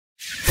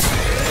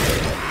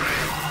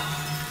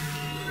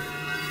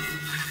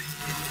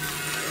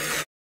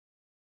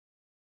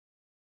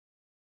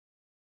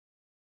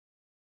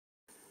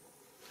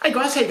Hey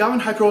guys, how you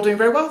going? Hope you're all doing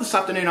very well. This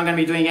afternoon I'm going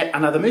to be doing yet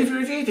another movie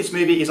review. This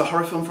movie is a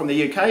horror film from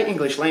the UK,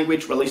 English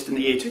language, released in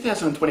the year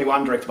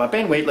 2021, directed by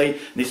Ben Wheatley.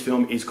 This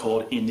film is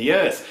called In the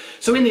Earth.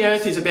 So In the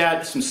Earth is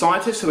about some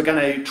scientists who are going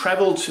to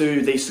travel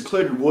to the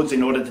secluded woods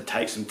in order to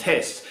take some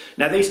tests.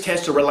 Now these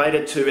tests are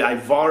related to a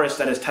virus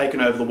that has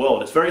taken over the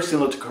world. It's very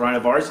similar to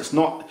coronavirus. It's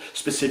not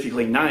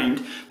specifically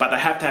named, but they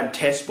have to have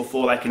tests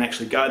before they can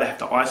actually go. They have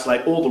to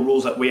isolate all the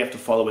rules that we have to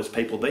follow as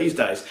people these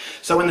days.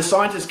 So when the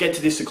scientists get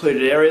to this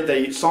secluded area,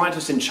 the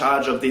scientists in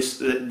charge of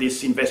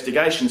this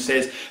investigation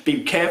says,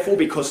 be careful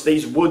because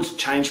these woods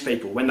change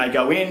people. When they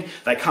go in,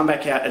 they come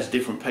back out as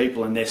different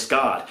people and they're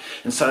scarred.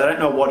 And so they don't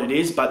know what it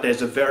is, but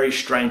there's a very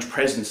strange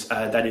presence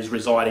that is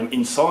residing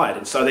inside.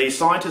 And so these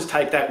scientists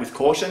take that with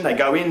caution. They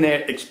go in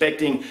there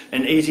expecting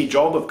an easy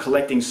job of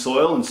collecting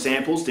soil and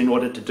samples in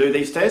order to do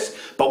these tests,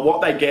 but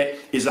what they get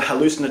is a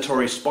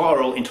hallucinatory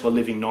spiral into a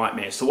living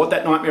nightmare. So what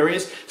that nightmare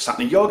is,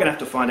 something you're going to have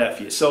to find out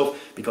for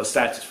yourself, because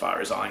that's as far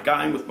as I'm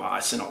going with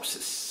my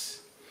synopsis.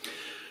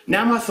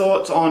 Now my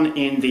thoughts on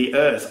In the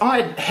Earth.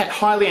 I had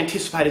highly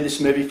anticipated this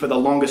movie for the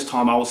longest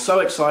time. I was so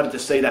excited to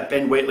see that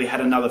Ben Wheatley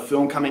had another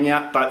film coming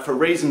out, but for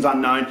reasons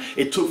unknown,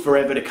 it took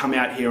forever to come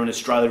out here in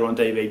Australia on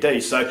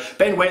DVD. So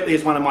Ben Wheatley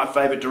is one of my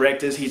favourite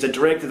directors. He's a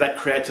director that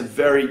creates a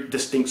very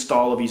distinct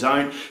style of his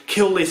own.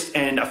 Kill List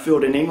and A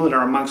Field in England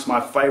are amongst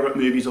my favourite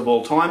movies of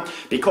all time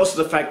because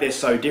of the fact they're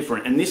so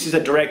different. And this is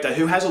a director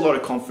who has a lot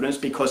of confidence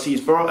because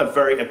he's a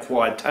very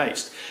acquired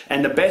taste.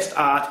 And the best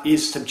art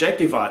is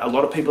subjective art. A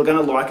lot of people are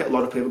going to like it, a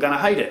lot of people are going to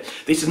hate it.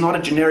 This is not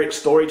a generic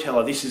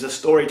storyteller. This is a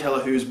storyteller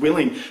who's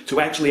willing to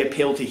actually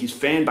appeal to his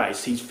fan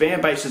base. His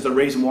fan base is the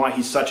reason why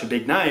he's such a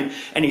big name,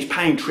 and he's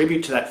paying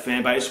tribute to that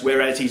fan base,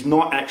 whereas he's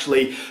not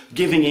actually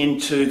giving in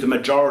to the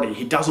majority.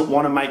 He doesn't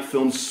want to make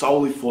films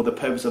solely for the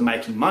purpose of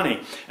making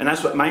money, and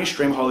that's what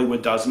mainstream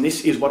Hollywood does, and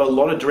this is what a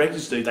lot of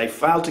directors do. They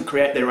fail to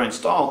create their own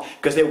style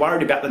because they're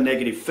worried about the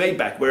negative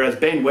feedback, whereas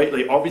Ben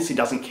Wheatley obviously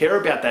doesn't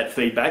care about that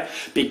feedback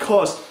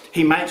because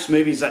he makes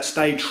movies that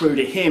stay true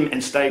to him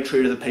and stay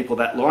true to the people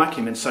that like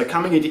him. And so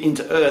coming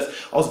into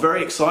Earth, I was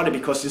very excited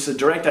because this is a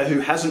director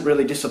who hasn't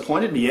really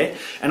disappointed me yet,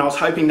 and I was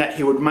hoping that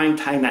he would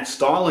maintain that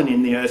style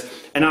in the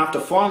Earth. And after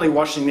finally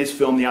watching this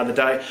film the other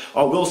day,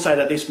 I will say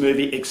that this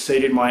movie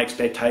exceeded my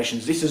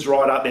expectations. This is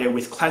right up there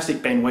with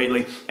classic Ben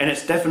Wheatley, and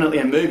it's definitely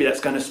a movie that's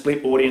going to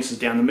split audiences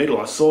down the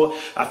middle. I saw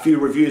a few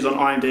reviews on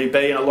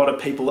IMDb, and a lot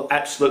of people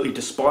absolutely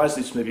despise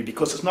this movie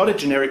because it's not a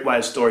generic way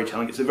of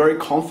storytelling. It's a very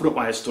confident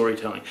way of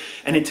storytelling.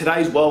 And in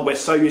today's world, we're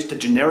so used to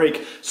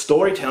generic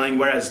storytelling,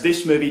 whereas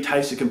this movie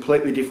takes a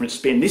completely different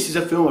spin. This is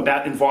a film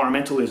about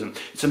environmentalism.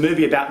 It's a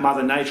movie about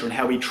Mother Nature and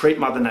how we treat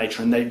Mother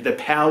Nature and the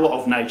power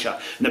of nature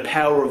and the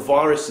power of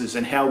viruses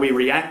and how we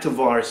react to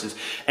viruses.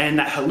 And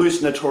that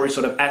hallucinatory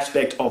sort of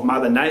aspect of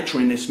Mother Nature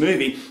in this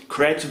movie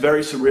creates a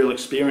very surreal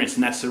experience,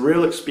 and that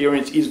surreal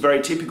experience is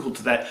very typical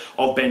to that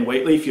of Ben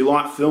Wheatley. If you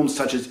like films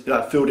such as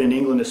Field in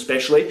England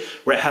especially,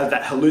 where it has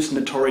that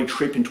hallucinatory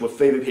trip into a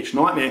fever-pitch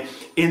nightmare,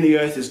 In the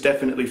Earth is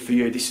definitely for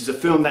you. This is a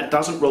film that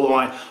doesn't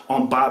rely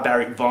on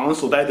barbaric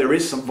violence, although there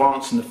is some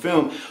violence in the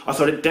film. I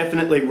thought it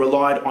definitely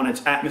relied on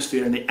its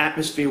atmosphere, and the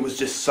atmosphere was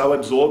just so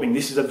absorbing.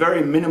 This is a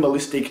very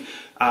minimalistic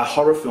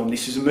horror film.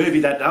 This is a movie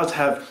that does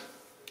have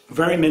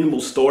very minimal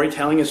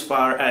storytelling as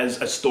far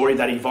as a story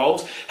that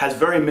evolves, has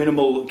very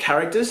minimal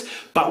characters,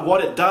 but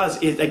what it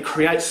does is it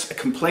creates a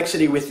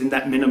complexity within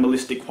that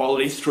minimalistic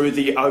quality through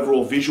the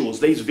overall visuals.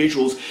 These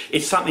visuals,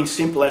 it's something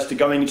simple as to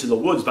going into the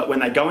woods, but when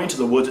they go into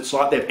the woods, it's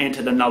like they've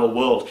entered another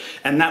world,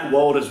 and that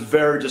world is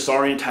very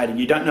disorientating.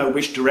 You don't know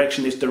which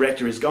direction this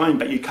director is going,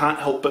 but you can't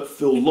help but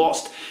feel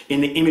lost in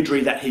the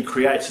imagery that he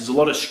creates. There's a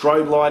lot of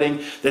strobe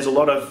lighting, there's a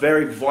lot of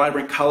very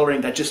vibrant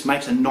colouring that just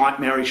makes a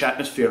nightmarish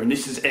atmosphere, and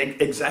this is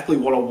exactly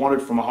what I wanted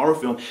from a horror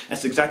film.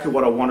 That's exactly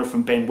what I wanted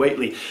from Ben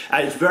Wheatley.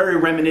 It's very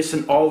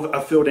reminiscent of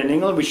A Field in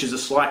England, which is a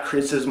slight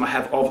criticism I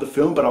have of the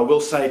film, but I will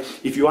say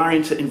if you are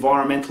into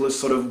environmentalist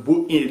sort of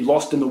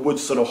lost in the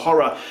woods sort of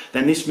horror,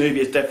 then this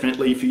movie is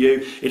definitely for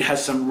you. It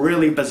has some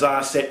really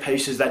bizarre set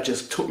pieces that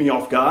just took me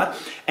off guard,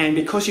 and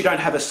because you don't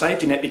have a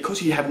safety net,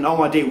 because you have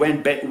no idea where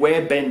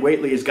Ben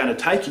Wheatley is going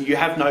to take you, you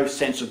have no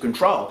sense of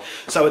control.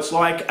 So it's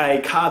like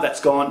a car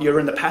that's gone, you're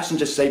in the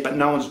passenger seat but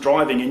no one's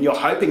driving, and you're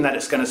hoping that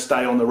it's going to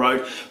stay on the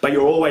road, but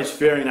you're always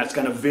fearing that's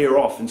going to veer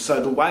off. And so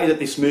the way that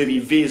this movie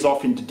veers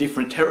off into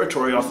different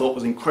territory I thought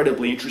was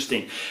incredibly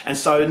interesting. And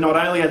so not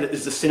only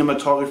is the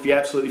cinematography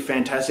absolutely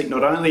fantastic,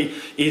 not only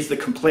is the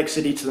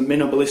complexity to the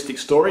minimalistic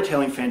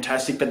storytelling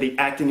fantastic, but the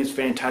acting is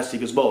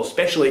fantastic as well,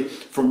 especially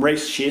from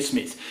Reece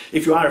Shearsmith.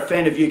 If you are a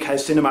fan of UK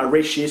cinema,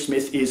 Reece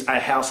Shearsmith is a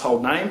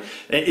household name,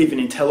 even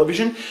in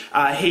television.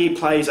 He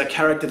plays a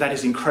character that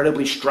is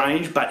incredibly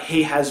strange, but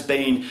he has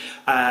been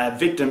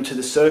victim to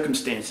the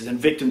circumstances and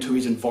victim to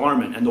his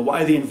environment, and the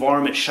way the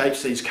environment it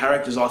shapes these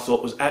characters, I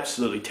thought was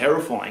absolutely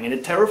terrifying. And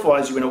it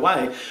terrifies you in a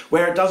way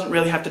where it doesn't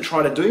really have to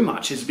try to do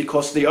much, is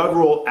because the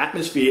overall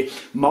atmosphere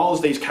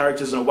molds these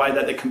characters in a way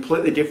that they're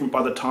completely different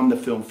by the time the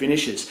film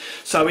finishes.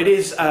 So it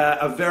is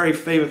a very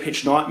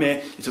fever-pitch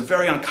nightmare. It's a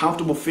very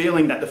uncomfortable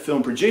feeling that the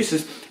film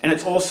produces, and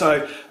it's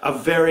also a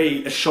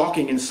very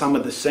shocking in some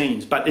of the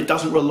scenes, but it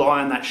doesn't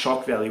rely on that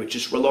shock value. It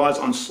just relies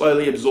on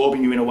slowly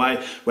absorbing you in a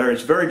way where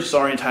it's very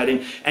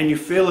disorientating, and you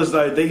feel as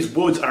though these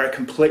woods are a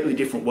completely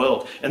different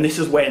world. And this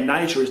is where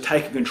nature is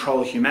taking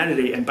control of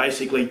humanity and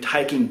basically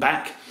taking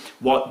back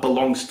what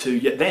belongs to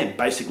them,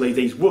 basically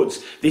these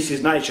woods. This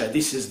is nature,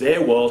 this is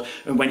their world,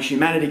 and when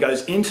humanity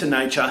goes into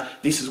nature,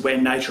 this is where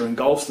nature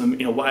engulfs them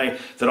in a way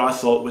that I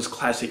thought was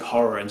classic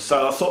horror. And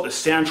so I thought the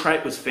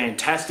soundtrack was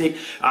fantastic.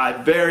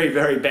 Very,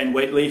 very Ben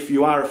Wheatley. If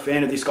you are a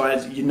fan of this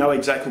guy, you know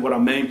exactly what I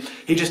mean.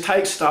 He just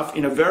takes stuff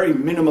in a very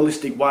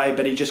minimalistic way,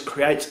 but he just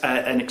creates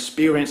an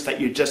experience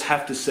that you just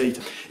have to see.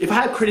 If I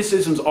had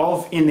criticisms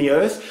of In the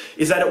Earth,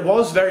 is that it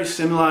was very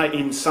similar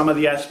in some of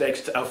the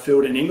aspects of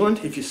Field in England.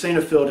 If you've seen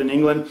A Field in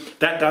England,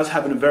 that does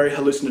have a very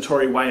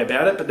hallucinatory way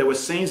about it, but there were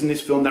scenes in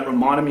this film that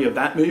reminded me of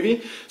that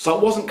movie. So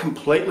it wasn't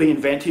completely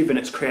inventive in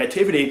its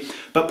creativity,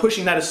 but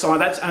pushing that aside,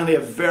 that's only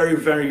a very,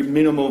 very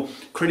minimal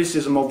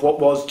criticism of what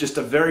was just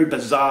a very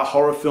bizarre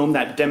horror film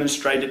that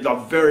demonstrated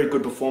very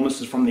good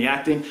performances from the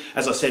acting.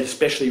 As I said,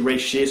 especially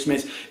Reece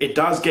Shearsmith. It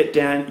does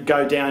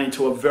go down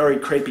into a very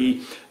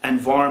creepy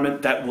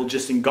environment that will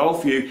just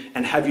engulf you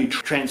and have you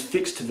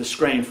transfixed to the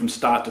screen from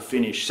start to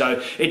finish.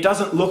 So it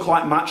doesn't look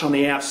like much on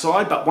the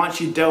outside, but once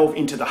you delve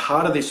into the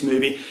heart of this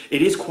movie,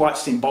 it is quite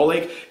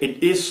symbolic,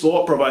 it is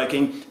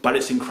thought-provoking, but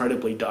it's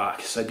incredibly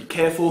dark. So be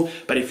careful,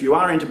 but if you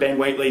are into Ben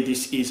Wheatley,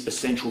 this is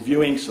essential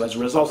viewing. So as a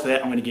result of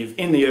that, I'm going to give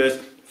In the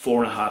Earth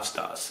 4.5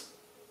 stars.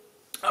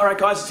 Alright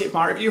guys, that's it for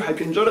my review.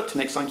 Hope you enjoyed it. Till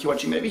next time, keep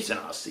watching movies, and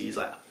I'll see you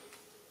later.